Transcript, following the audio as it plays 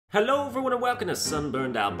Hello everyone and welcome to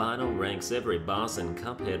Sunburned. Albino ranks every boss in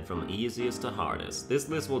Cuphead from easiest to hardest. This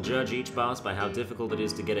list will judge each boss by how difficult it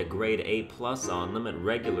is to get a grade A+ on them at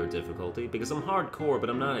regular difficulty, because I'm hardcore but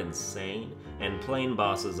I'm not insane, and plain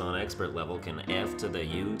bosses on expert level can F to the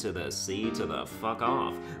U to the C to the fuck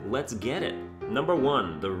off. Let's get it! Number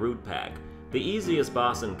 1, the Root Pack. The easiest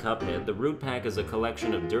boss in Cuphead, the Root Pack is a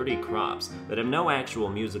collection of dirty crops that have no actual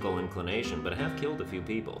musical inclination but have killed a few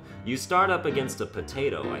people. You start up against a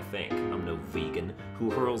potato, I think, I'm no vegan,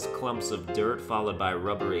 who hurls clumps of dirt followed by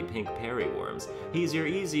rubbery pink parry worms. He's your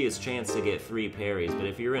easiest chance to get 3 parries, but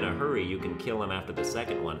if you're in a hurry you can kill him after the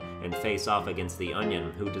second one and face off against the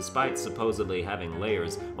onion, who despite supposedly having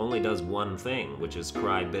layers, only does one thing, which is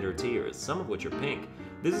cry bitter tears, some of which are pink.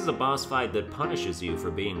 This is a boss fight that punishes you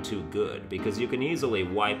for being too good, because you can easily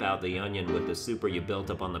wipe out the onion with the super you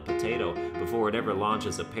built up on the potato before it ever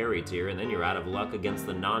launches a parry tier, and then you're out of luck against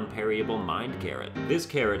the non-parryable mind carrot. This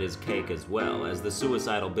carrot is cake as well, as the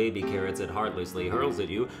suicidal baby carrots it heartlessly hurls at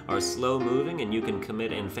you are slow-moving and you can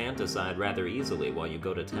commit infanticide rather easily while you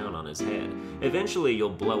go to town on his head. Eventually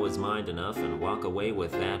you'll blow his mind enough and walk away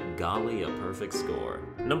with that, golly, a perfect score.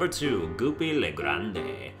 Number 2, Goopy Le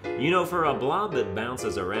Grande. You know, for a blob that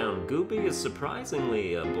bounces around, Goopy is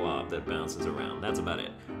surprisingly a blob that bounces around. That's about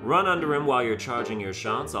it. Run under him while you're charging your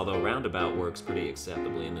shots, although Roundabout works pretty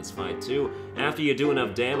acceptably in this fight too. After you do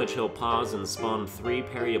enough damage, he'll pause and spawn 3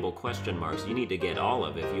 parryable question marks you need to get all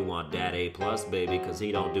of if you want dat A+, baby, cause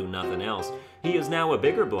he don't do nothing else. He is now a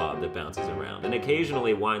bigger blob that bounces around, and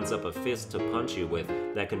occasionally winds up a fist to punch you with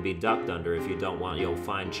that can be ducked under if you don't want your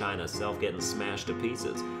fine china self getting smashed to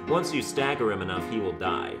pieces. Once you stagger him enough, he will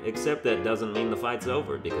die, except that doesn't mean the fight's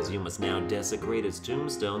over, because you must now desecrate his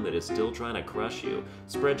tombstone that is still trying to crush you.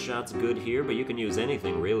 Spread shot's good here, but you can use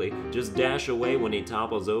anything really. Just dash away when he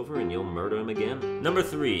topples over and you'll murder him again. Number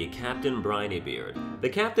 3, Captain Brinybeard. The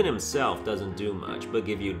captain himself doesn't do much, but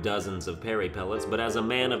give you dozens of parry pellets, but as a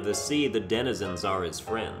man of the sea, the denizens are his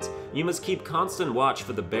friends. You must keep constant watch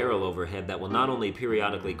for the barrel overhead that will not only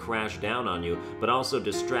periodically crash down on you, but also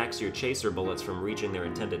distracts your chaser bullets from reaching their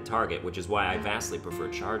intended target, which is why I vastly prefer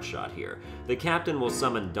charge shot here. The captain will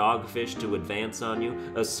summon dogfish to advance on you,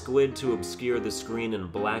 a squid to obscure the screen in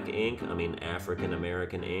black ink, African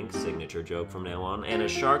American ink, signature joke from now on, and a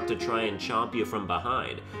shark to try and chomp you from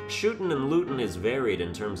behind. Shootin' and lootin' is varied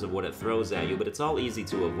in terms of what it throws at you, but it's all easy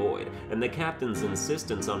to avoid, and the captain's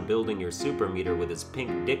insistence on building your super meter with his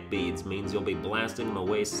pink dick beads means you'll be blasting him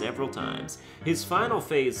away several times. His final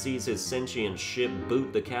phase sees his sentient ship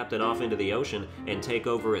boot the captain off into the ocean and take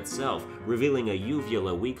over itself, revealing a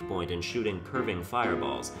uvula weak point and shooting curving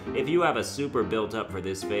fireballs. If you have a super built up for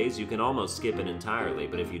this phase, you can almost skip it entirely,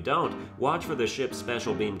 but if you don't, watch for the ship's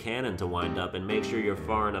special beam cannon to wind up and make sure you're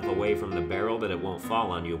far enough away from the barrel that it won't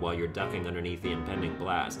fall on you while you're ducking underneath the impending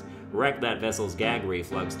blast. Wreck that vessel's gag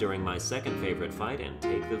reflux during my second favorite fight and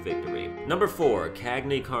take the victory. Number 4,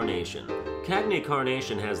 Cagney Carnation. Cagney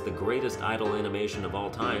Carnation has the greatest idle animation of all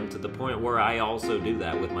time, to the point where I also do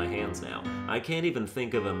that with my hands now. I can't even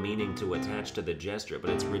think of a meaning to attach to the gesture, but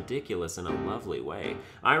it's ridiculous in a lovely way.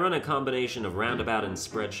 I run a combination of Roundabout and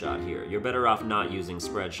Spread Shot here. You're better off not using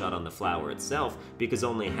Spread Shot on the flower itself, because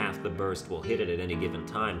only half the burst will hit it at any given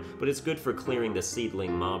time, but it's good for clearing the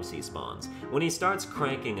seedling mobs he spawns. When he starts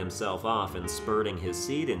cranking himself off and spurting his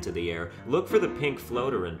seed into the air, look for the pink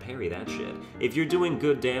floater and parry that shit. If you're doing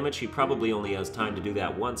good damage, he probably only has time to do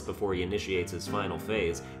that once before he initiates his final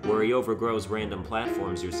phase, where he overgrows random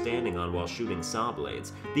platforms you're standing on while shooting saw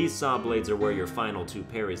blades. These saw blades are where your final 2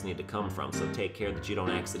 parries need to come from, so take care that you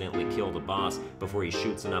don't accidentally kill the boss before he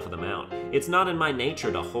shoots enough of them out. It's not in my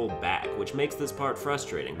nature to hold back, which makes this part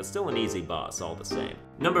frustrating, but still an easy boss all the same.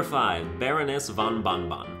 Number 5, Baroness von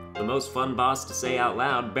Bonbon. The most fun boss to say out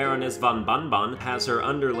loud, Baroness von Bonbon has her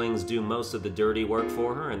underlings do most of the dirty work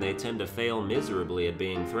for her, and they tend to fail miserably at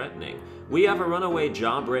being threatening. We have a runaway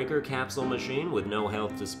jawbreaker capsule machine with no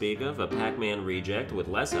health to speak of, a Pac-Man reject with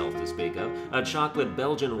less health to speak of, a chocolate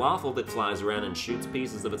Belgian waffle that flies around and shoots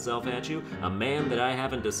pieces of itself at you, a man that I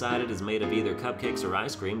haven't decided is made of either cupcakes or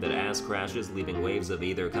ice cream that ass crashes leaving waves of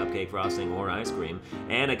either cupcake frosting or ice cream,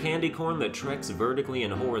 and a candy corn that treks vertically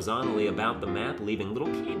and horizontally about the map leaving little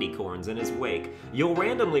candy corns in his wake. You'll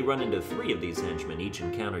randomly run into 3 of these henchmen each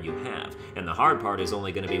encounter you have, and the hard part is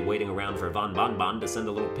only going to be waiting around for Von Bonbon to send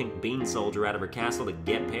a little pink bean soul soldier out of her castle to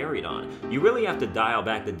get parried on. You really have to dial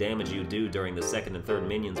back the damage you do during the second and third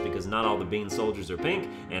minions because not all the bean soldiers are pink,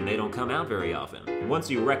 and they don't come out very often.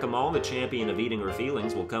 Once you wreck them all, the champion of eating her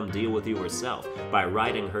feelings will come deal with you herself by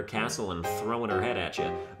riding her castle and throwing her head at you.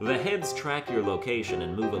 The heads track your location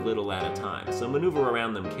and move a little at a time, so maneuver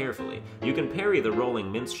around them carefully. You can parry the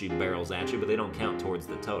rolling mince shoot barrels at you, but they don't count towards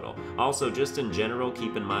the total. Also, just in general,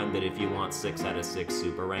 keep in mind that if you want 6 out of 6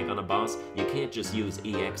 super rank on a boss, you can't just use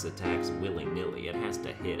EX attacks willy-nilly. It has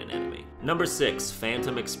to hit an enemy. Number 6,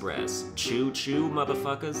 Phantom Express. Choo-choo,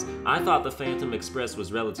 motherfuckers. I thought the Phantom Express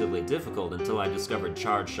was relatively difficult until I discovered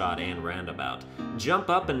Charge Shot and Roundabout. Jump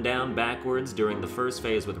up and down backwards during the first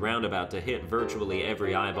phase with Roundabout to hit virtually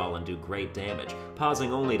every eyeball and do great damage,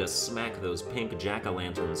 pausing only to smack those pink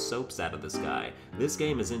jack-o'-lantern soaps out of the sky. This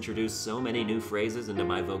game has introduced so many new phrases into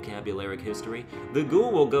my vocabulary history. The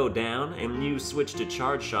ghoul will go down, and you switch to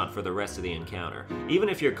Charge Shot for the rest of the encounter. Even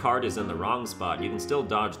if your card is in the wrong spot, you can still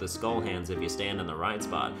dodge the skull hands if you stand in the right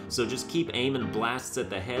spot, so just keep aiming blasts at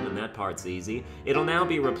the head and that part's easy. It'll now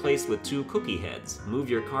be replaced with 2 cookie heads. Move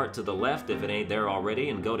your cart to the left if it ain't there already,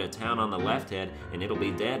 and go to town on the left head, and it'll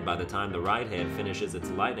be dead by the time the right head finishes its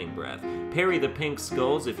lightning breath. Parry the pink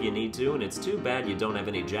skulls if you need to, and it's too bad you don't have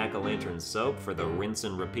any jack-o'-lantern soap for the rinse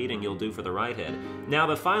and repeating you'll do for the right head. Now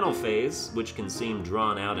the final phase, which can seem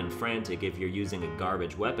drawn out and frantic if you're using a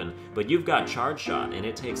garbage weapon, but you've got Charge Shot, and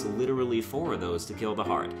it takes literally 4 of those to kill the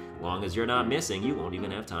heart. Long as you're not missing, you won't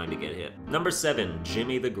even have time to get hit. Number 7,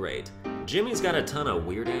 Jimmy the Great. Jimmy's got a ton of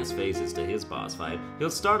weird-ass phases to his boss fight.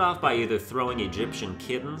 He'll start off by either throwing Egyptian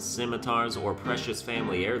kittens, scimitars, or precious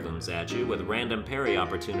family heirlooms at you with random parry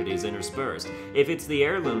opportunities interspersed. If it's the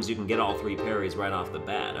heirlooms, you can get all 3 parries right off the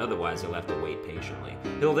bat, otherwise you'll have to wait patiently.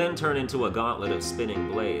 He'll then turn into a gauntlet of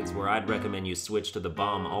spinning blades, where I'd recommend you switch to the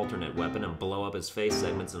bomb alternate weapon and blow up his face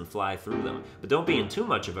segments and fly through them. But don't be in too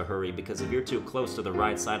much of a hurry, because if you're too close to the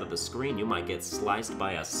right side of the screen, you might get sliced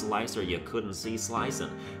by a slicer you couldn't see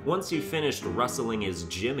slicing. Once you finished rustling his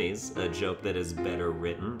jimmies, a joke that is better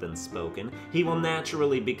written than spoken, he will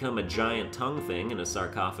naturally become a giant tongue thing in a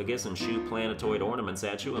sarcophagus and shoot planetoid ornaments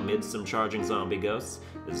at you amid some charging zombie ghosts.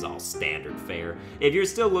 This is all standard fare. If you're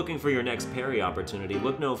still looking for your next parry opportunity,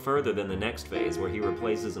 look no further than the next phase, where he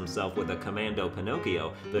replaces himself with a Commando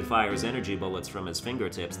Pinocchio that fires energy bullets from his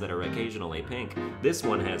fingertips that are occasionally pink. This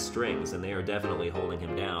one has strings, and they are definitely holding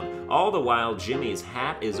him down. All the while, Jimmy's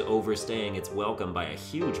hat is overstaying its welcome by a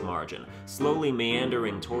huge margin, slowly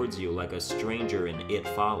meandering towards you like a stranger in It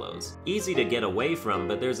Follows. Easy to get away from,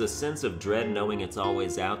 but there's a sense of dread knowing it's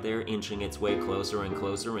always out there, inching its way closer and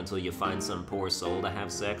closer until you find some poor soul to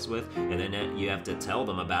have sex with, and then you have to tell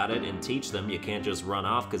them about it and teach them you can't just run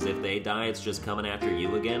off, because if they die, it's just coming after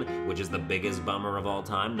you again, which is the biggest bummer of all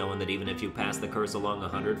time, knowing that even if you pass the curse along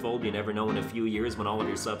 100-fold, you never know in a few years when all of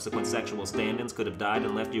your subsequent sexual stand-ins could have died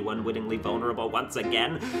and left you unwittingly vulnerable once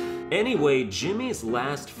again. Anyway, Jimmy's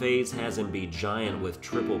last phase has him be giant with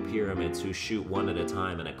triple pyramids who shoot one at a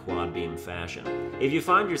time in a quad beam fashion. If you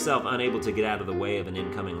find yourself unable to get out of the way of an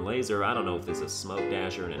incoming laser, I don't know if this is smoke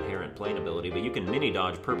dash or an inherent plane ability, but you can mini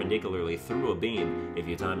dodge perpendicularly through a beam if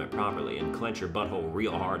you time it properly and clench your butthole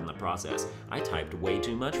real hard in the process. I typed way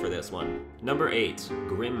too much for this one. Number 8,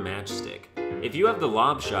 Grim Matchstick. If you have the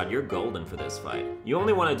lob shot, you're golden for this fight. You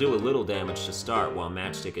only want to do a little damage to start while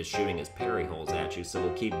Matchstick is shooting his parry holes at you, so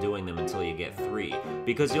we'll keep doing them until you get 3,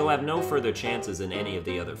 because you'll have no further chances in any of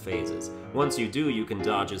the other phases. Once you do, you can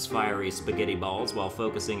dodge his fiery spaghetti balls while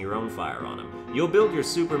focusing your own fire on him. You'll build your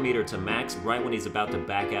super meter to max right when he's about to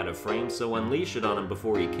back out of frame, so unleash it on him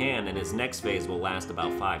before he can, and his next phase will last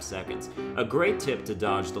about 5 seconds. A great tip to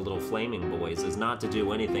dodge the little flaming boys is not to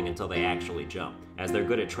do anything until they actually jump, as they're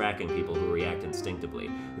good at tracking people who react instinctively.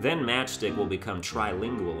 Then Matchstick will become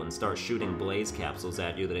trilingual and start shooting blaze capsules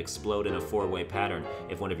at you that explode in a 4-way pattern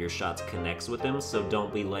if one of your shots connects with them, so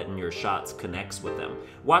don't be letting your shots connects with them.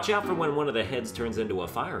 Watch out for when one of the heads turns into a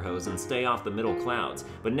fire hose and stay off the middle clouds,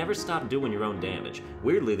 but never stop doing your own damage.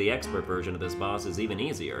 Weirdly, the expert version of this boss is even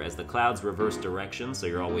easier, as the clouds reverse direction, so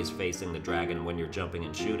you're always facing the dragon when you're jumping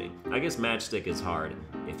and shooting. I guess Matchstick is hard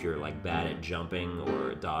if you're like bad at jumping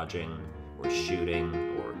or dodging or shooting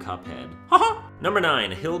or Cuphead. Haha! Number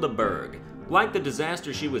 9, Hilda Berg. Like the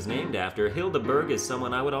disaster she was named after, Hilda Berg is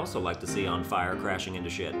someone I would also like to see on fire crashing into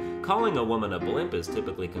shit. Calling a woman a blimp is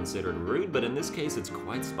typically considered rude, but in this case it's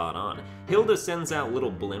quite spot on. Hilda sends out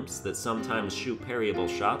little blimps that sometimes shoot parryable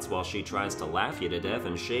shots while she tries to laugh you to death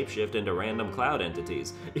and shapeshift into random cloud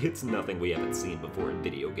entities. It's nothing we haven't seen before in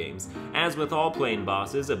video games. As with all plane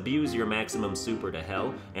bosses, abuse your maximum super to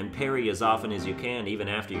hell, and parry as often as you can even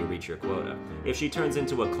after you reach your quota. If she turns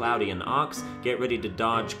into a Cloudian ox, get ready to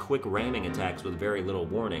dodge quick ramming attacks attacks with very little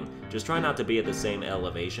warning. Just try not to be at the same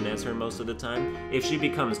elevation as her most of the time. If she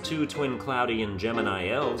becomes two twin Cloudy and Gemini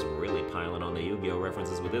elves, we're really piling on the Yu-Gi-Oh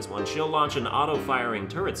references with this one, she'll launch an auto-firing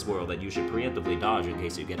turret swirl that you should preemptively dodge in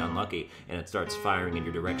case you get unlucky and it starts firing in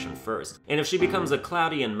your direction first. And if she becomes a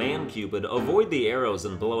Cloudy and Man-Cupid, avoid the arrows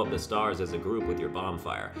and blow up the stars as a group with your bomb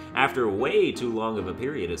fire. After way too long of a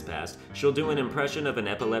period has passed, she'll do an impression of an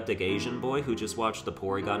epileptic Asian boy who just watched the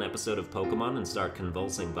Porygon episode of Pokemon and start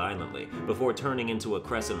convulsing violently, before turning into a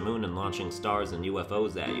crescent moon and launching stars and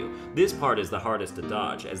UFOs at you. This part is the hardest to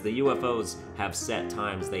dodge, as the UFOs have set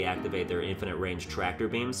times they activate their infinite range tractor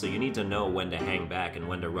beams, so you need to know when to hang back and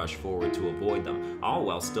when to rush forward to avoid them, all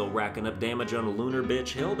while still racking up damage on lunar bitch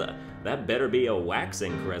Hilda. That better be a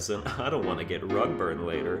waxing crescent. I don't want to get rug burn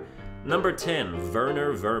later. Number 10,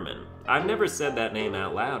 Werner Vermin. I've never said that name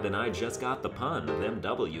out loud, and I just got the pun. Them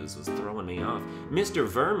W's was throwing me off. Mr.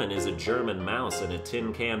 Vermin is a German mouse in a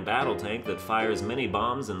tin can battle tank that fires many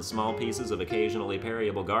bombs and small pieces of occasionally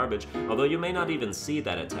parryable garbage, although you may not even see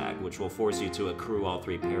that attack, which will force you to accrue all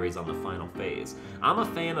 3 parries on the final phase. I'm a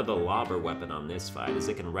fan of the lobber weapon on this fight, as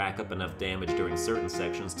it can rack up enough damage during certain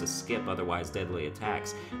sections to skip otherwise deadly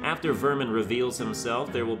attacks. After Vermin reveals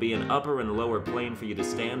himself, there will be an upper and lower plane for you to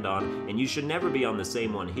stand on, and you should never be on the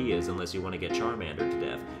same one he is unless you want to get Charmander to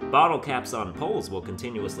death. Bottle caps on poles will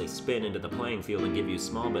continuously spin into the playing field and give you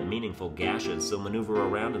small but meaningful gashes, so maneuver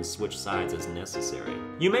around and switch sides as necessary.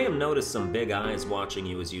 You may have noticed some big eyes watching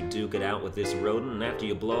you as you duke it out with this rodent, and after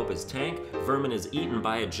you blow up his tank, Vermin is eaten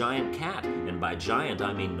by a giant cat. And by giant,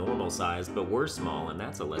 I mean normal-sized, but we're small, and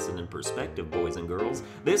that's a lesson in perspective, boys and girls.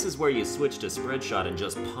 This is where you switch to spread shot and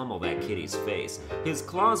just pummel that kitty's face. His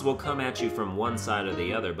claws will come at you from one side or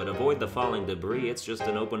the other, but avoid the falling debris. It's just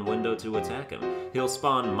an open window to attack him. He'll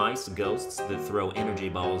spawn mice ghosts that throw energy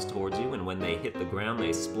balls towards you, and when they hit the ground,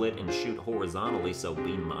 they split and shoot horizontally, so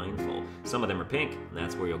be mindful. Some of them are pink, and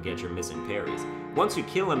that's where you'll get your missing parries. Once you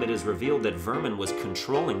kill him, it is revealed that Vermin was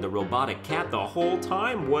controlling the robotic cat the whole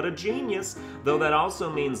time. What a genius! Though that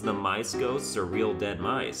also means the mice ghosts are real dead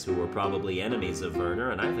mice, who were probably enemies of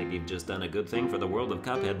Werner, and I think you've just done a good thing for the world of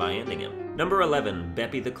Cuphead by ending him. Number 11,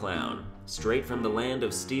 Beppy the Clown. Straight from the land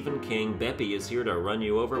of Stephen King, Beppy is here to run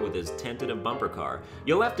you over with his tentative bumper car.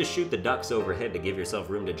 You'll have to shoot the ducks overhead to give yourself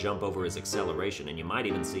room to jump over his acceleration, and you might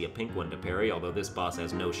even see a pink one to parry, although this boss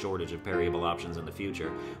has no shortage of parryable options in the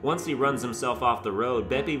future. Once he runs himself off the road,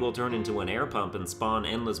 Beppy will turn into an air pump and spawn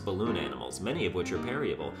endless balloon animals, many of which are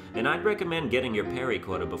parryable, and I'd recommend getting your parry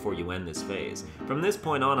quota before you end this phase. From this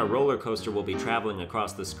point on, a roller coaster will be traveling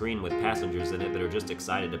across the screen with passengers in it that are just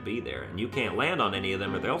excited to be there, and you can't land on any of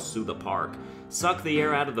them or they'll sue the park. Suck the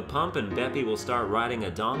air out of the pump and Beppy will start riding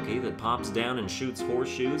a donkey that pops down and shoots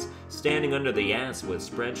horseshoes. Standing under the ass with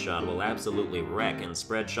spread shot will absolutely wreck, and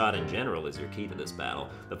spread shot in general is your key to this battle.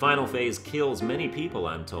 The final phase kills many people,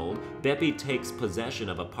 I'm told. Beppy takes possession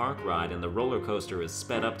of a park ride and the roller coaster is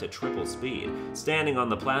sped up to triple speed. Standing on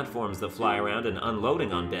the platforms that fly around and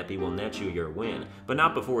unloading on Beppy will net you your win, but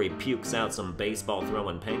not before he pukes out some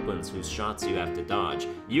baseball-throwing penguins whose shots you have to dodge.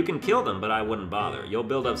 You can kill them, but I wouldn't bother. You'll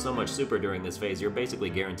build up so much super during this phase, you're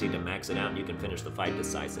basically guaranteed to max it out and you can finish the fight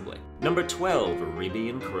decisively. Number 12, Ribby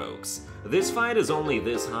and Croaks. This fight is only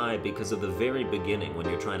this high because of the very beginning when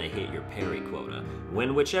you're trying to hit your parry quota.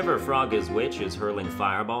 When whichever frog is which is hurling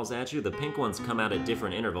fireballs at you, the pink ones come out at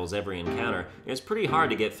different intervals every encounter. It's pretty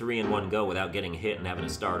hard to get 3 in one go without getting hit and having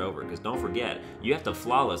to start over, because don't forget, you have to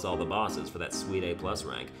flawless all the bosses for that sweet A+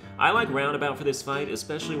 rank. I like Roundabout for this fight,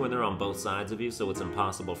 especially when they're on both sides of you, so it's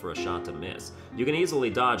impossible for a shot to miss. You can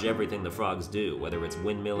easily dodge everything the frogs do, whether it's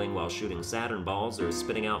windmilling while shooting Saturn balls or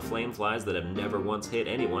spitting out flame flies that have never once hit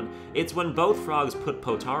anyone. It's when both frogs put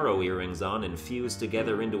Potaro earrings on and fuse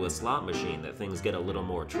together into a slot machine that things get a little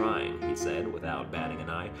more trying, he said, without batting an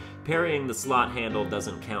eye. Parrying the slot handle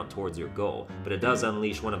doesn't count towards your goal, but it does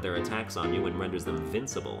unleash one of their attacks on you and renders them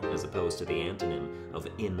vincible, as opposed to the antonym of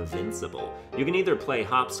invincible. You can either play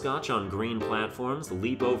hopscotch on green platforms,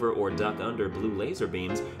 leap over or duck under blue laser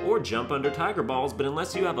beams, or jump under tiger balls, but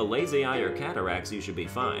unless you have a lazy eye or cataracts, you should be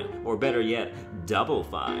fine. Or better yet, double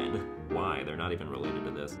fine. Why? They're not even related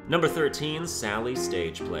to this. Number 13, Sally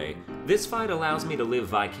Stage Play. This fight allows me to live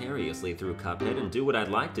vicariously through Cuphead and do what I'd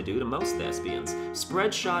like to do to most thespians.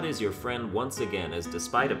 Spread shot is your friend once again, as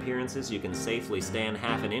despite appearances you can safely stand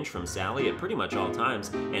half an inch from Sally at pretty much all times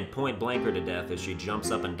and point blank her to death as she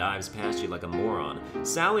jumps up and dives past you like a moron.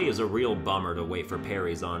 Sally is a real bummer to wait for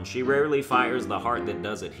parries on. She rarely fires the heart that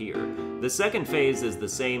does it here. The second phase is the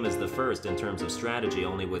same as the first in terms of strategy,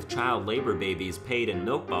 only with child labor babies paid in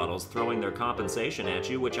milk bottles throwing their compensation at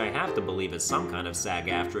you, which I have to believe is some kind of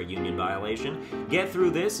SAG-AFTRA union violation. Get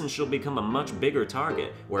through this and she'll become a much bigger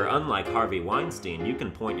target, where unlike Harvey Weinstein, you can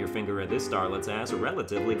point your finger at this starlet's ass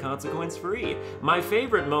relatively consequence-free. My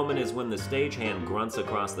favorite moment is when the stagehand grunts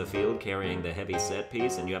across the field carrying the heavy set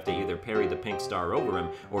piece and you have to either parry the pink star over him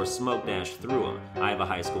or smoke dash through him. I have a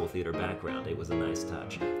high school theater background, it was a nice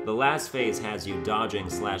touch. The last phase has you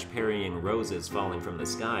dodging/parrying roses falling from the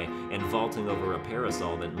sky and vaulting over a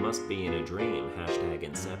parasol that must be in a dream,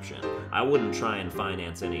 #Inception. I wouldn't try and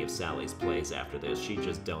finance any of Sally's plays after this, she'd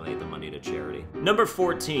just donate the money to charity. Number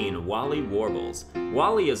 14, Wally Warbles.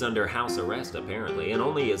 Wally is under house arrest apparently, and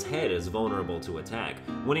only his head is vulnerable to attack.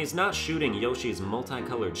 When he's not shooting Yoshi's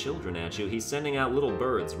multicolored children at you, he's sending out little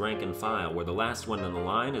birds rank and file, where the last one in the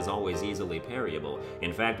line is always easily parryable.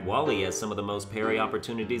 In fact, Wally has some of the most parry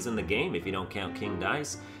opportunities in the game if you don't count King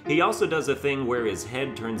Dice. He also does a thing where his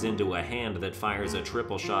head turns into a hand that fires a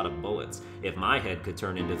triple shot of bullets. If my head could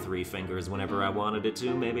turn into 3 fingers whenever I wanted it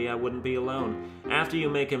to, maybe I wouldn't be alone. After you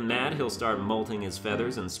make him mad, he'll start molting his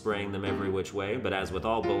feathers and spraying them every which way, but as with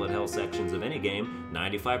all bullet hell sections of any game,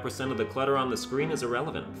 95% of the clutter on the screen is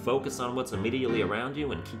irrelevant. Focus on what's immediately around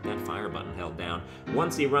you and keep that fire button held down.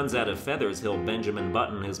 Once he runs out of feathers, he'll Benjamin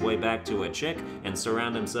Button his way back to a chick and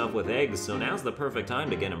surround himself with eggs, so now's the perfect time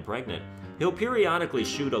to get him pregnant. He'll periodically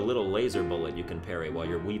shoot a little laser bullet you can parry while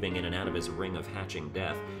you're weaving in and out of his ring of hatching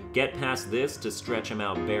death. Get past this to stretch him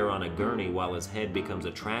out bare on a gurney while his head becomes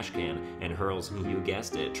a trash can and hurls, you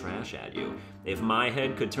guessed it, trash at you. If my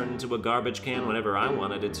head could turn into a garbage can whenever I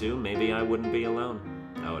wanted it to, maybe I wouldn't be alone.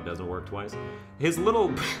 Oh, it doesn't work twice? His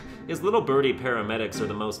little birdie paramedics are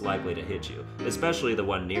the most likely to hit you, especially the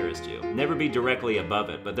one nearest you. Never be directly above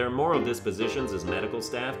it, but their moral dispositions as medical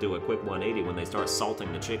staff do a quick 180 when they start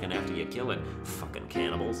salting the chicken after you kill it. Fucking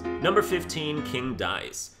cannibals. Number 15, King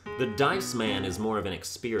Dice. The Dice Man is more of an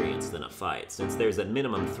experience than a fight, since there's at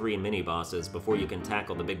minimum 3 mini-bosses before you can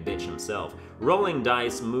tackle the big bitch himself. Rolling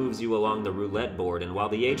dice moves you along the roulette board, and while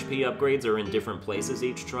the HP upgrades are in different places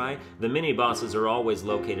each try, the mini-bosses are always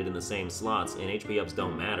located in the same slots, and HP ups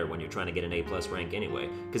don't matter when you're trying to get an A+ rank anyway,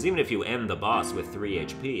 because even if you end the boss with 3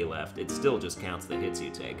 HP left, it still just counts the hits you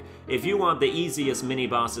take. If you want the easiest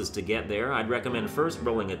mini-bosses to get there, I'd recommend first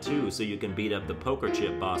rolling a 2 so you can beat up the poker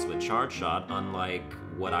chip boss with charge shot, unlike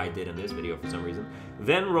what I did in this video for some reason.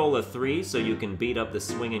 Then roll a 3 so you can beat up the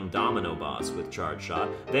swinging domino boss with charge shot.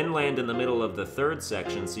 Then land in the middle of the 3rd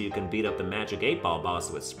section so you can beat up the magic 8-ball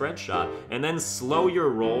boss with spread shot. And then slow your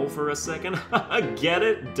roll for a second. Get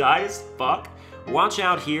it? Dice? Fuck. Watch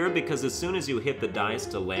out here, because as soon as you hit the dice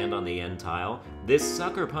to land on the end tile, this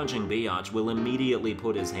sucker-punching biatch will immediately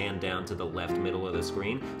put his hand down to the left middle of the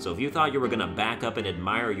screen, so if you thought you were gonna back up and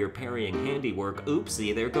admire your parrying handiwork,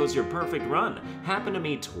 oopsie, there goes your perfect run. Happened to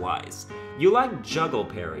me twice. You like juggle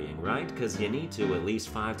parrying, right? Because you need to at least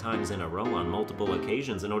 5 times in a row on multiple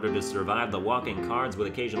occasions in order to survive the walking cards with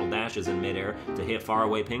occasional dashes in midair to hit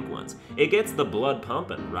faraway pink ones. It gets the blood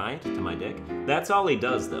pumping, right? To my dick. That's all he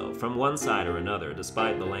does, though, from one side or another.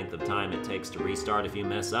 Despite the length of time it takes to restart if you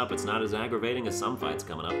mess up, it's not as aggravating as some fights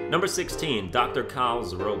coming up. Number 16, Dr.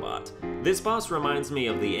 Kahl's Robot. This boss reminds me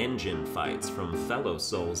of the engine fights from fellow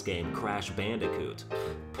Souls game Crash Bandicoot.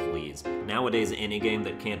 Please. Nowadays, any game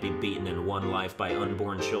that can't be beaten in one life by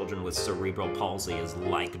unborn children with cerebral palsy is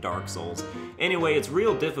like Dark Souls. Anyway, it's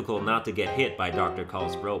real difficult not to get hit by Dr.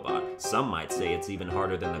 Kahl's Robot. Some might say it's even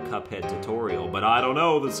harder than the Cuphead tutorial, but I don't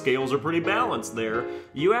know, the scales are pretty balanced there.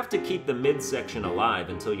 You have to keep the midsection alive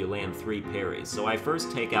until you land 3 parries, so I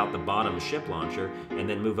first take out the bottom ship launcher and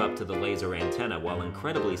then move up to the laser antenna while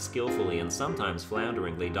incredibly skillfully and sometimes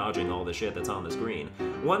flounderingly dodging all the shit that's on the screen.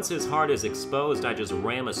 Once his heart is exposed, I just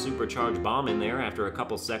ram a supercharged bomb in there after a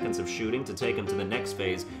couple seconds of shooting to take him to the next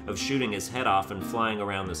phase of shooting his head off and flying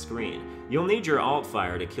around the screen. You'll need your alt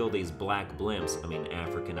fire to kill these black blimps,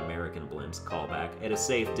 African American blimps, callback, at a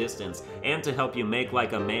safe distance, and to help you make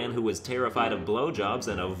like a man who is terrified of blowjobs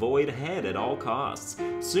and avoid head at all costs.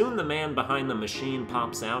 Soon the man behind the machine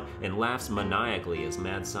pops out and laughs maniacally, as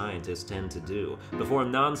mad scientists tend to do, before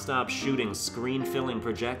non-stop shooting screen-filling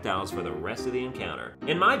projectiles for the rest of the encounter.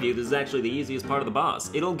 In my view, this is actually the easiest part of the boss.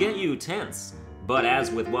 It'll get you tense. But as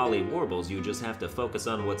with Wally Warbles, you just have to focus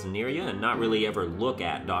on what's near you and not really ever look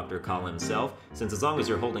at Dr. Kahl himself, since as long as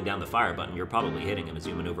you're holding down the fire button, you're probably hitting him as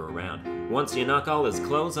you maneuver around. Once you knock all his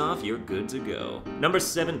clothes off, you're good to go. Number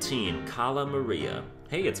 17, Kala Maria.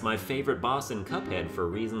 Hey, it's my favorite boss in Cuphead for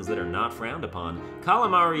reasons that are not frowned upon.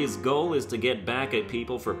 Calamari's goal is to get back at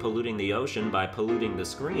people for polluting the ocean by polluting the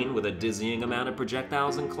screen with a dizzying amount of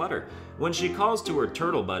projectiles and clutter. When she calls to her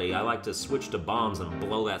turtle buddy, I like to switch to bombs and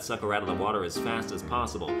blow that sucker out of the water as fast as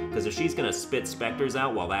possible, because if she's gonna spit specters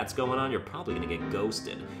out while that's going on, you're probably gonna get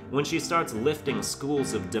ghosted. When she starts lifting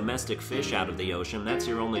schools of domestic fish out of the ocean, that's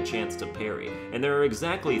your only chance to parry. And there are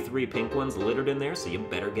exactly 3 pink ones littered in there, so you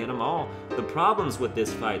better get them all. The problems with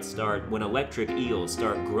this fight start when electric eels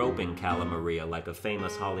start groping Calamaria like a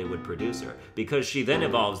famous Hollywood producer, because she then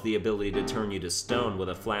evolves the ability to turn you to stone with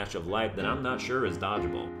a flash of light that I'm not sure is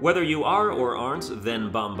dodgeable. Whether you are or aren't then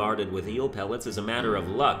bombarded with eel pellets is a matter of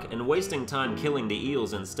luck, and wasting time killing the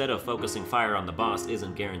eels instead of focusing fire on the boss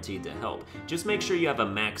isn't guaranteed to help. Just make sure you have a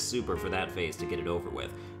max super for that phase to get it over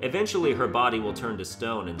with. Eventually her body will turn to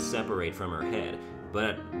stone and separate from her head,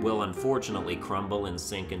 but will unfortunately crumble and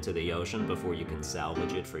sink into the ocean before you can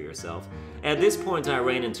salvage it for yourself. At this point I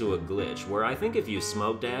ran into a glitch, where I think if you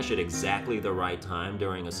smoke dash at exactly the right time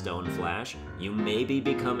during a stone flash, you maybe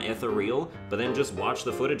become ethereal, but then just watch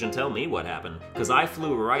the footage and tell me what happened, cause I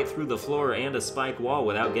flew right through the floor and a spike wall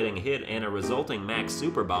without getting hit, and a resulting max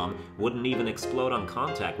super bomb wouldn't even explode on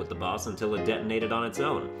contact with the boss until it detonated on its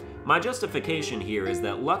own. My justification here is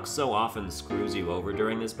that luck so often screws you over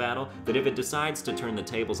during this battle that if it decides to turn the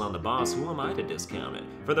tables on the boss, who am I to discount it?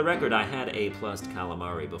 For the record, I had A+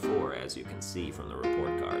 calamari before, as you can see from the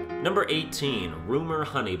report card. Number 18, Rumor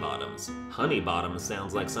Honeybottoms. Honeybottoms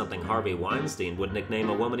sounds like something Harvey Weinstein would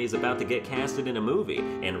nickname a woman he's about to get casted in a movie,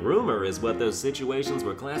 and rumor is what those situations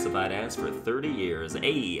were classified as for 30 years.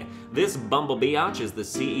 Ayy. This bumblebeeotch is the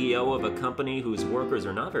CEO of a company whose workers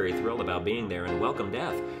are not very thrilled about being there and welcome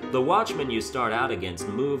death. The Watchman you start out against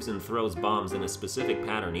moves and throws bombs in a specific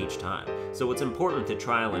pattern each time, so it's important to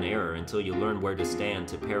trial and error until you learn where to stand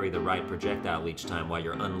to parry the right projectile each time while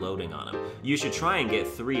you're unloading on him. You should try and get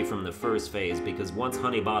 3 from the first phase, because once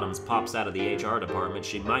Honeybottoms pops out of the HR department,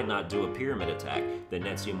 she might not do a pyramid attack that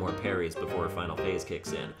nets you more parries before her final phase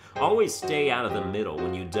kicks in. Always stay out of the middle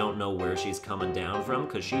when you don't know where she's coming down from,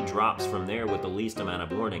 because she drops from there with the least amount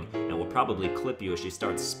of warning and will probably clip you as she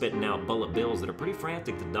starts spitting out bullet bills that are pretty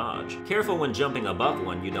frantic to dodge. Careful when jumping above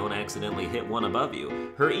one you don't accidentally hit one above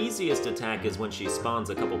you. Her easiest attack is when she spawns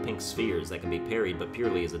a couple pink spheres that can be parried but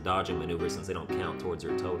purely as a dodging maneuver since they don't count towards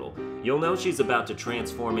her total. You'll know she's about to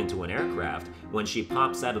transform into an aircraft when she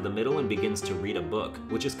pops out of the middle and begins to read a book,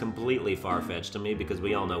 which is completely far-fetched to me because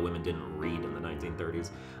we all know women didn't read in the 1930s.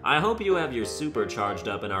 I hope you have your super charged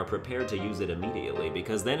up and are prepared to use it immediately,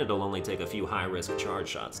 because then it'll only take a few high-risk charge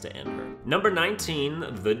shots to end her. Number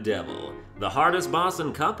 19, the Devil. The hardest boss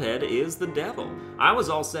in Cuphead is the Devil. I was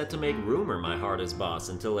all set to make Rumor my hardest boss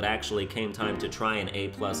until it actually came time to try an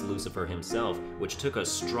A+ Lucifer himself, which took a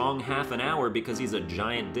strong half an hour because he's a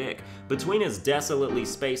giant dick. Between his desolately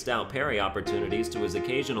spaced out parry opportunities to his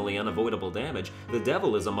occasionally unavoidable damage, the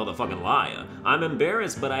Devil is a motherfucking liar. I'm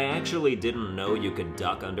embarrassed, but I actually didn't know you could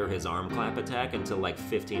duck under his arm clap attack until like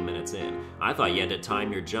 15 minutes in. I thought you had to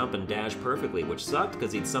time your jump and dash perfectly, which sucked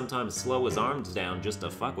because he'd sometimes slow his arms down just to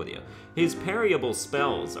fuck with you. His parryable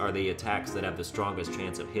spells are the attacks that have the strongest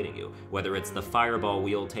chance of hitting you, whether it's the fireball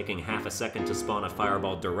wheel taking half a second to spawn a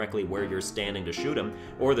fireball directly where you're standing to shoot him,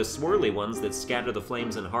 or the swirly ones that scatter the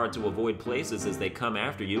flames in hard to avoid places as they come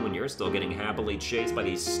after you and you're still getting happily chased by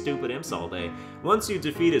these stupid imps all day. Once you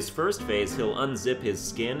defeat his first phase, he'll unzip his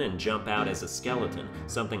skin and jump out as a skeleton,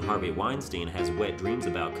 something Harvey Weinstein has wet dreams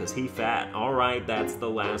about cause he fat. Alright, that's the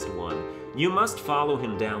last one. You must follow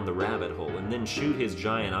him down the rabbit hole and then shoot his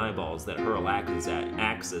giant eyeballs that hurl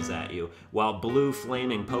axes at you, while blue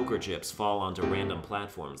flaming poker chips fall onto random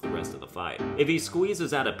platforms the rest of the fight. If he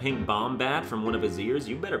squeezes out a pink bomb bat from one of his ears,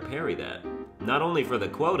 you better parry that. Not only for the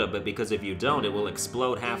quota, but because if you don't, it will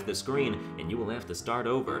explode half the screen and you will have to start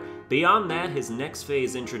over. Beyond that, his next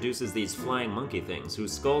phase introduces these flying monkey things,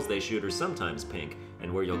 whose skulls they shoot are sometimes pink,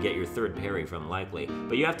 and where you'll get your third parry from likely,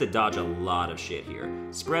 but you have to dodge a lot of shit here.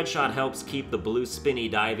 Spread shot helps keep the blue spinny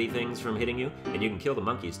divey things from hitting you, and you can kill the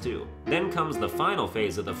monkeys too. Then comes the final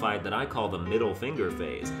phase of the fight that I call the middle finger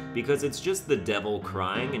phase, because it's just the Devil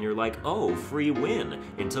crying and you're like, oh, free win,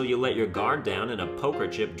 until you let your guard down and a poker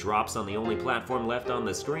chip drops on the only platform left on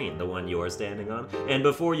the screen, the one you're standing on, and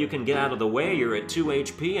before you can get out of the way you're at 2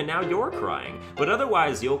 HP and now you're crying. But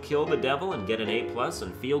otherwise you'll kill the Devil and get an A+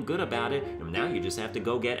 and feel good about it, and now you just have have to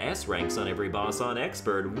go get S ranks on every boss on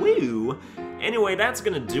Expert. Woo! Anyway, that's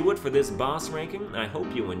gonna do it for this boss ranking. I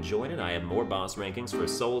hope you enjoyed it. I have more boss rankings for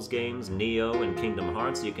Souls games, Neo, and Kingdom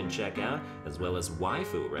Hearts you can check out, as well as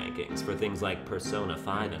waifu rankings for things like Persona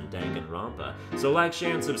 5 and Danganronpa. So like,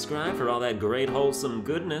 share, and subscribe for all that great wholesome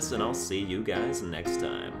goodness, and I'll see you guys next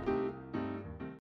time.